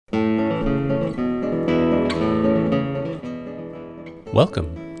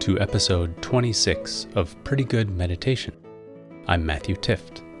Welcome to episode 26 of Pretty Good Meditation. I'm Matthew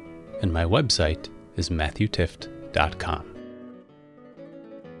Tift, and my website is matthewtift.com.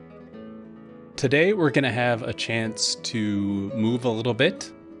 Today we're going to have a chance to move a little bit,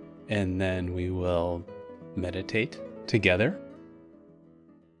 and then we will meditate together.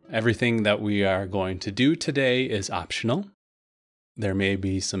 Everything that we are going to do today is optional. There may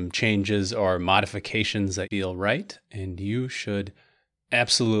be some changes or modifications that feel right, and you should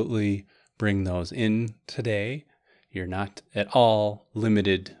absolutely bring those in today. You're not at all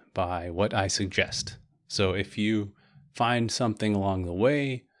limited by what I suggest. So if you find something along the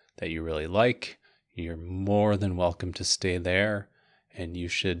way that you really like, you're more than welcome to stay there, and you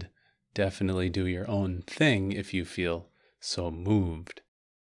should definitely do your own thing if you feel so moved.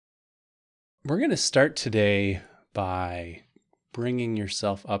 We're going to start today by bringing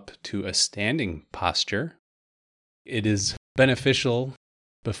yourself up to a standing posture. It is beneficial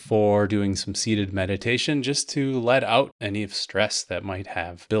before doing some seated meditation just to let out any of stress that might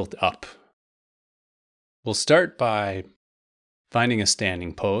have built up. We'll start by finding a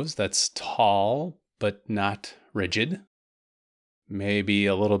standing pose that's tall but not rigid. Maybe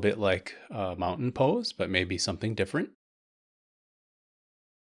a little bit like a mountain pose, but maybe something different.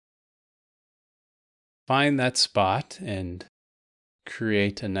 Find that spot and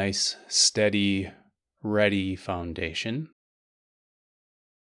create a nice, steady, ready foundation.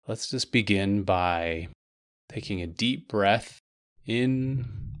 Let's just begin by taking a deep breath in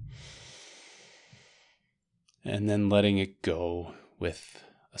and then letting it go with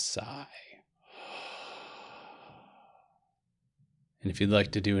a sigh. And if you'd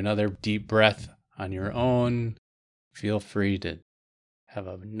like to do another deep breath on your own, feel free to have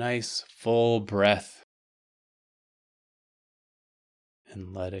a nice full breath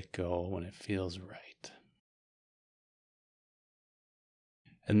and let it go when it feels right.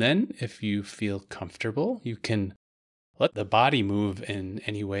 And then if you feel comfortable, you can let the body move in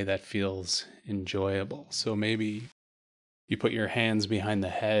any way that feels enjoyable. So maybe you put your hands behind the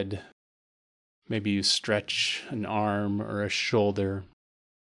head. Maybe you stretch an arm or a shoulder.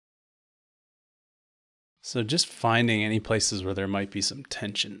 So just finding any places where there might be some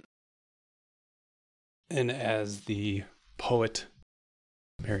tension. And as the poet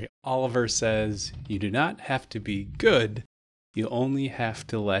Mary Oliver says, you do not have to be good. You only have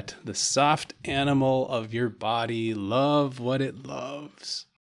to let the soft animal of your body love what it loves.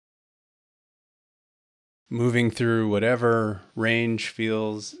 Moving through whatever range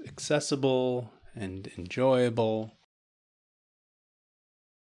feels accessible and enjoyable.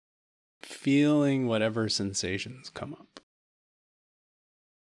 Feeling whatever sensations come up.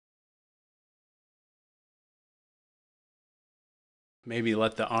 Maybe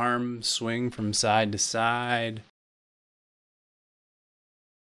let the arm swing from side to side.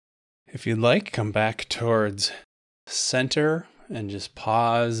 If you'd like, come back towards center and just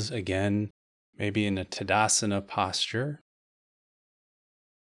pause again, maybe in a Tadasana posture.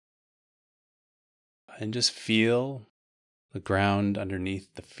 And just feel the ground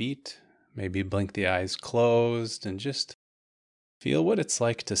underneath the feet. Maybe blink the eyes closed and just feel what it's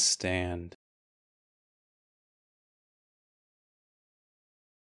like to stand.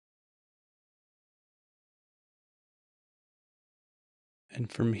 And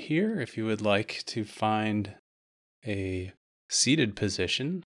from here, if you would like to find a seated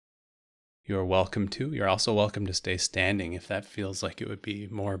position, you're welcome to. You're also welcome to stay standing if that feels like it would be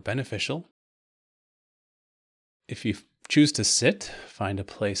more beneficial. If you choose to sit, find a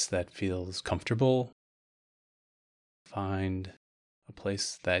place that feels comfortable. Find a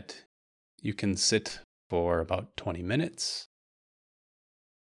place that you can sit for about 20 minutes.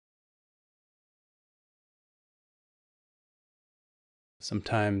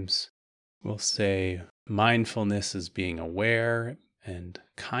 Sometimes we'll say mindfulness is being aware, and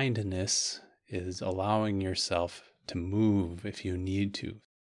kindness is allowing yourself to move if you need to.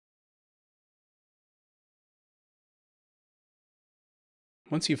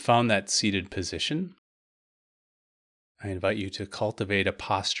 Once you've found that seated position, I invite you to cultivate a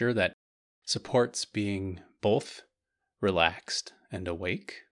posture that supports being both relaxed and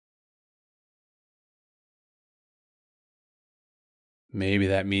awake. Maybe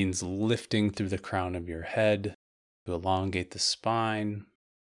that means lifting through the crown of your head to elongate the spine.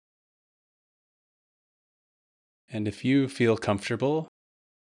 And if you feel comfortable,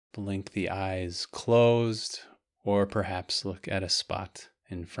 blink the eyes closed or perhaps look at a spot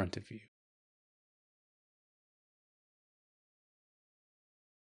in front of you.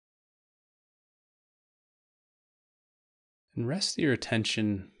 And rest your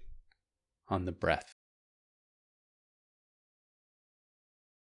attention on the breath.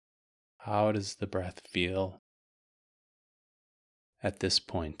 How does the breath feel at this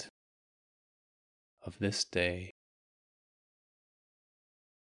point of this day?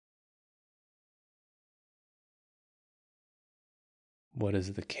 What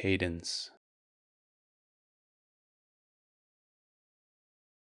is the cadence?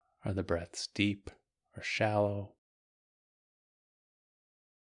 Are the breaths deep or shallow?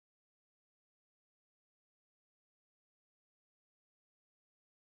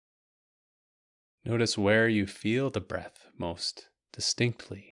 Notice where you feel the breath most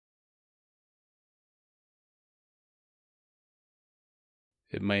distinctly.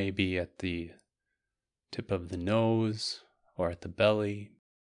 It may be at the tip of the nose or at the belly.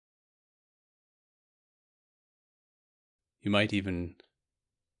 You might even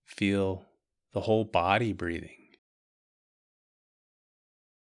feel the whole body breathing.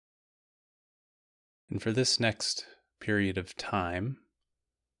 And for this next period of time,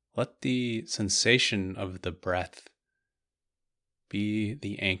 let the sensation of the breath be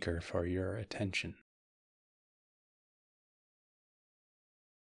the anchor for your attention.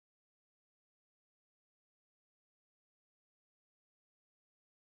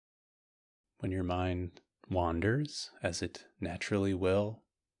 When your mind wanders, as it naturally will,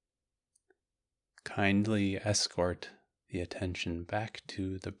 kindly escort the attention back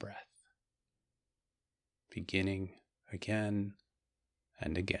to the breath, beginning again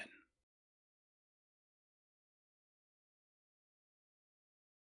and again.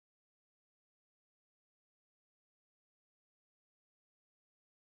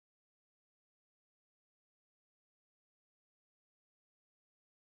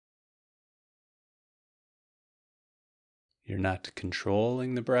 You're not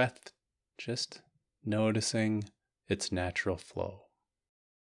controlling the breath, just noticing its natural flow.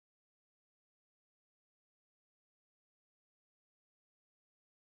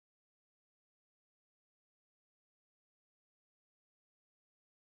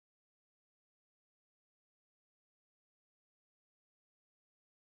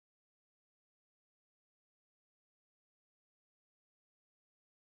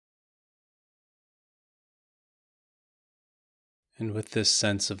 And with this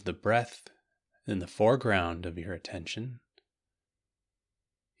sense of the breath in the foreground of your attention,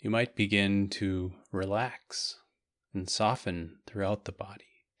 you might begin to relax and soften throughout the body.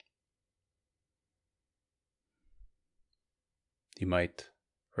 You might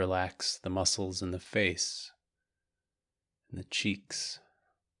relax the muscles in the face, and the cheeks,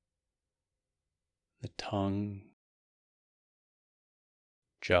 the tongue,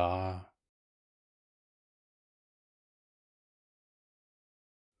 jaw.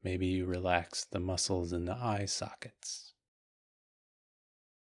 Maybe you relax the muscles in the eye sockets.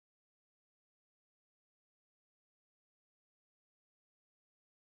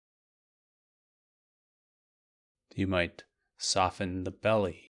 You might soften the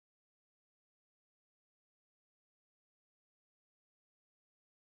belly.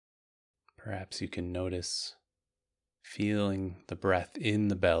 Perhaps you can notice feeling the breath in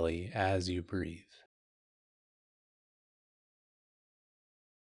the belly as you breathe.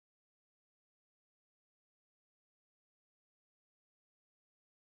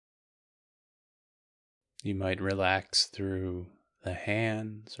 You might relax through the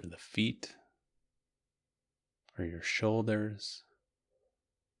hands or the feet or your shoulders.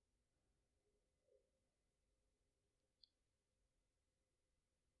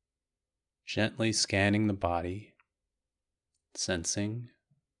 Gently scanning the body, sensing,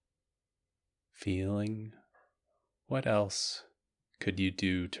 feeling. What else could you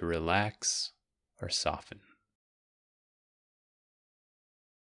do to relax or soften?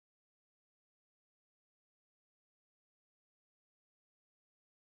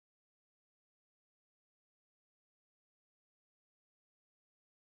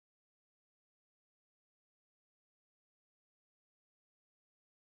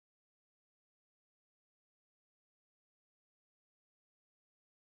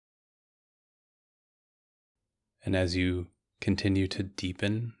 And as you continue to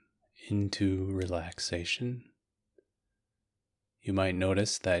deepen into relaxation, you might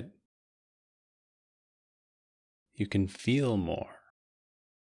notice that you can feel more.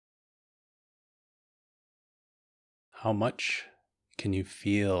 How much can you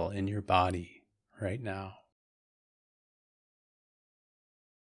feel in your body right now?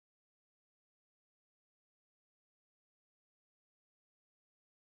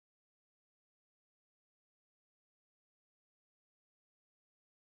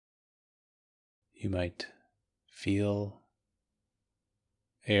 You might feel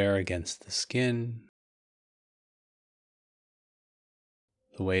air against the skin,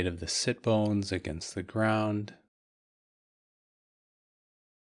 the weight of the sit bones against the ground.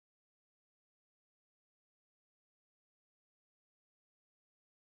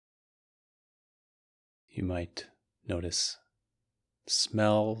 You might notice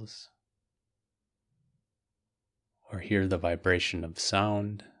smells or hear the vibration of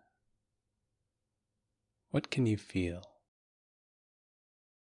sound. What can you feel?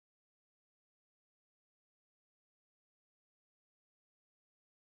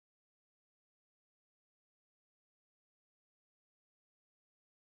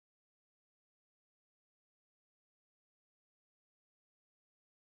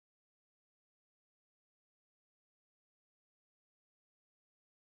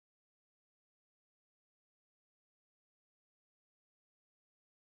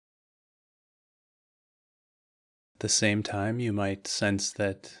 At the same time, you might sense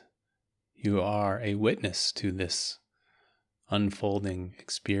that you are a witness to this unfolding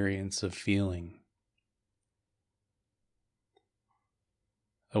experience of feeling.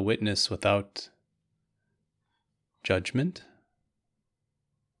 A witness without judgment,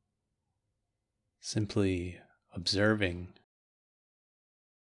 simply observing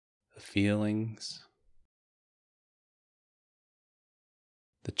the feelings,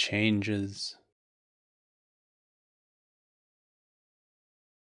 the changes,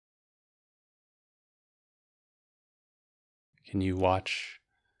 can you watch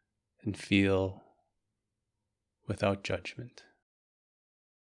and feel without judgment?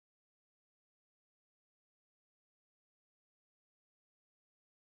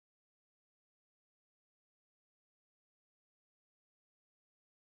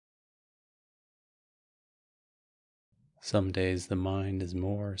 Some days the mind is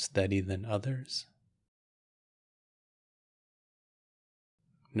more steady than others.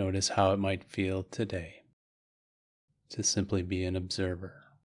 Notice how it might feel today to simply be an observer.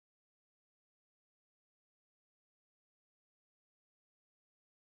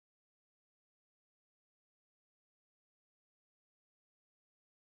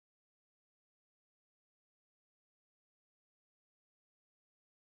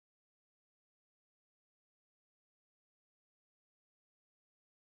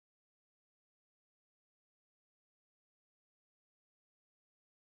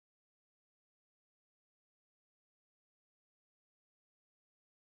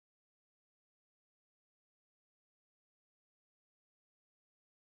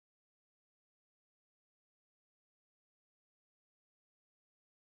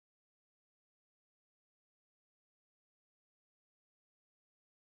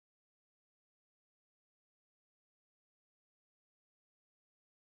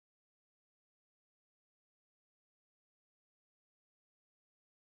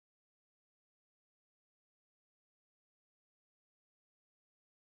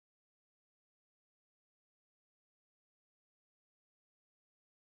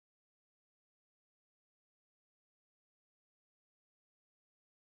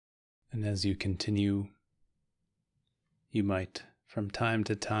 And as you continue, you might, from time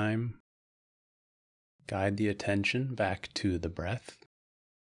to time, guide the attention back to the breath,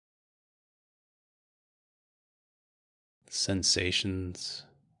 sensations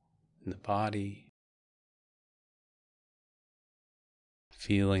in the body,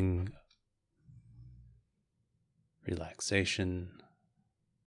 feeling relaxation,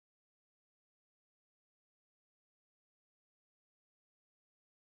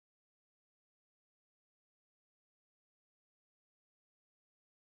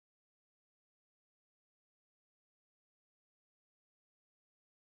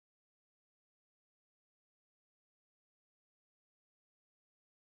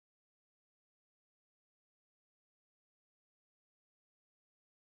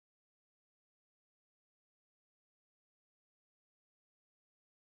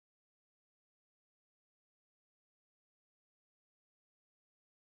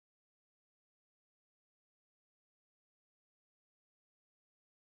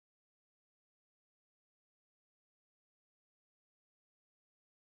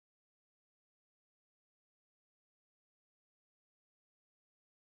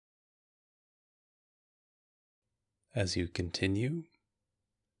 as you continue,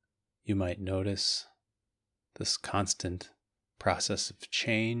 you might notice this constant process of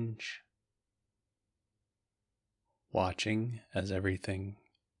change, watching as everything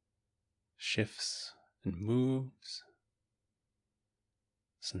shifts and moves,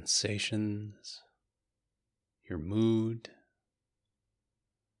 sensations, your mood,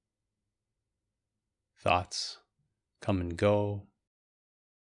 thoughts come and go.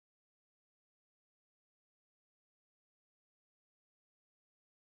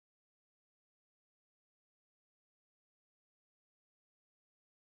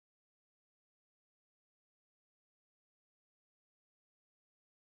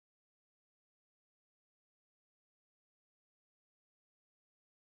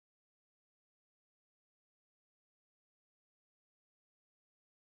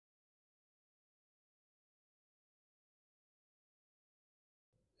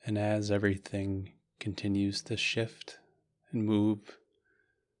 And as everything continues to shift and move,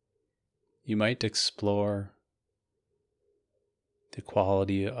 you might explore the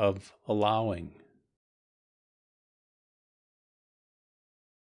quality of allowing.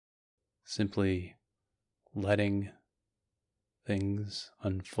 Simply letting things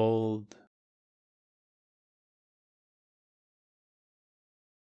unfold,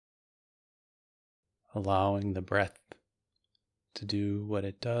 allowing the breath to do what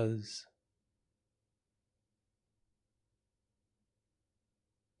it does,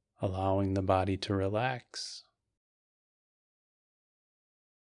 allowing the body to relax.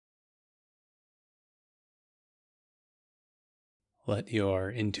 Let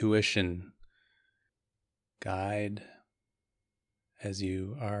your intuition guide as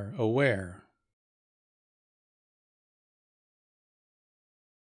you are aware.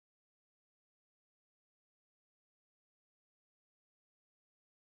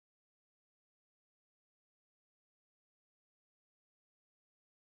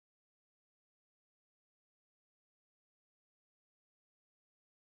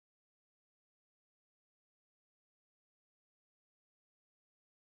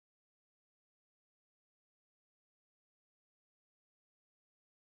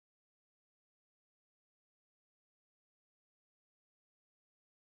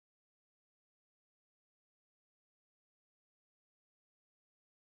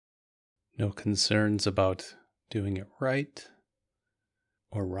 No concerns about doing it right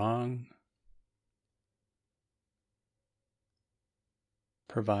or wrong,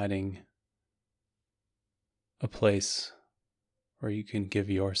 providing a place where you can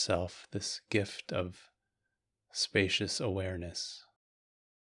give yourself this gift of spacious awareness,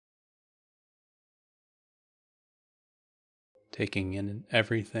 taking in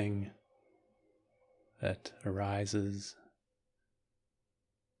everything that arises,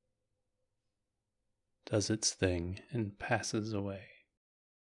 does its thing, and passes away.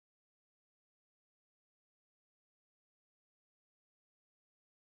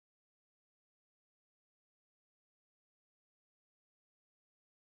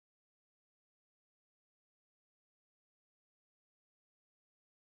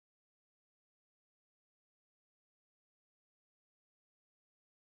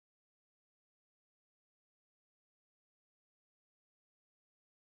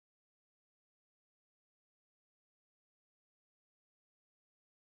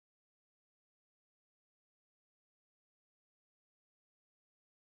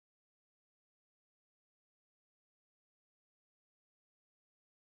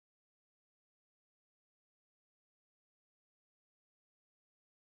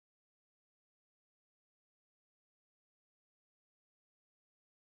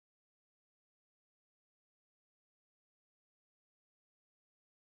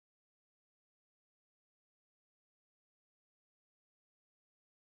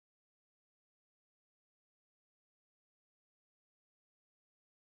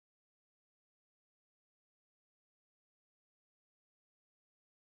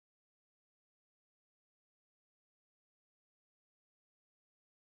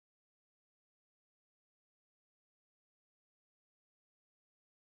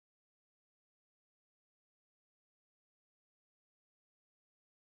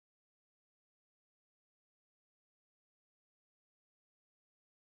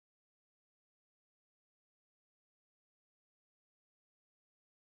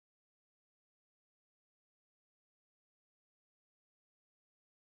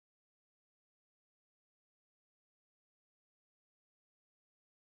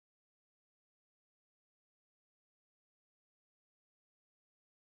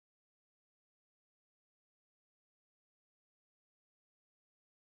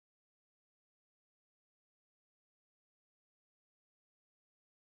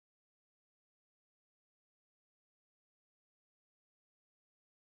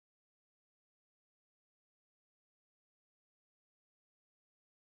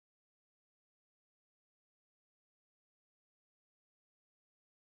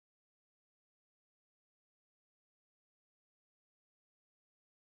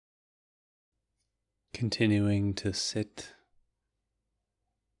 Continuing to sit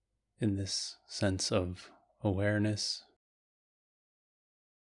in this sense of awareness.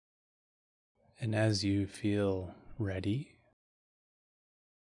 And as you feel ready,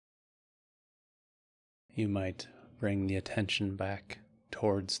 you might bring the attention back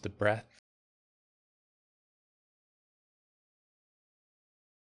towards the breath.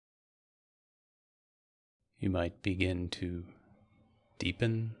 You might begin to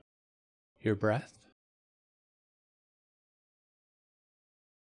deepen your breath.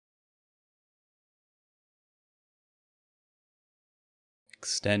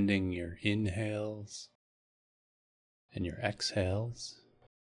 extending your inhales and your exhales.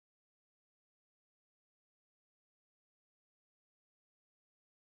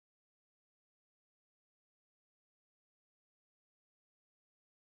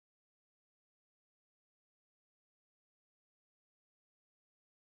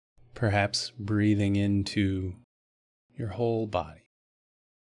 Perhaps breathing into your whole body,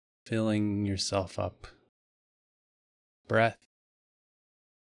 filling yourself up, breath,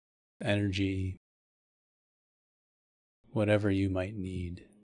 energy, whatever you might need.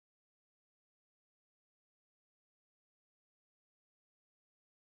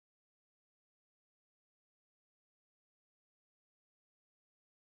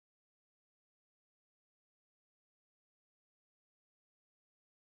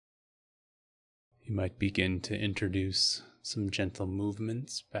 You might begin to introduce some gentle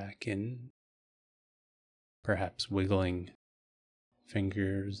movements back in, perhaps wiggling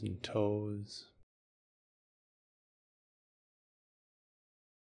fingers and toes,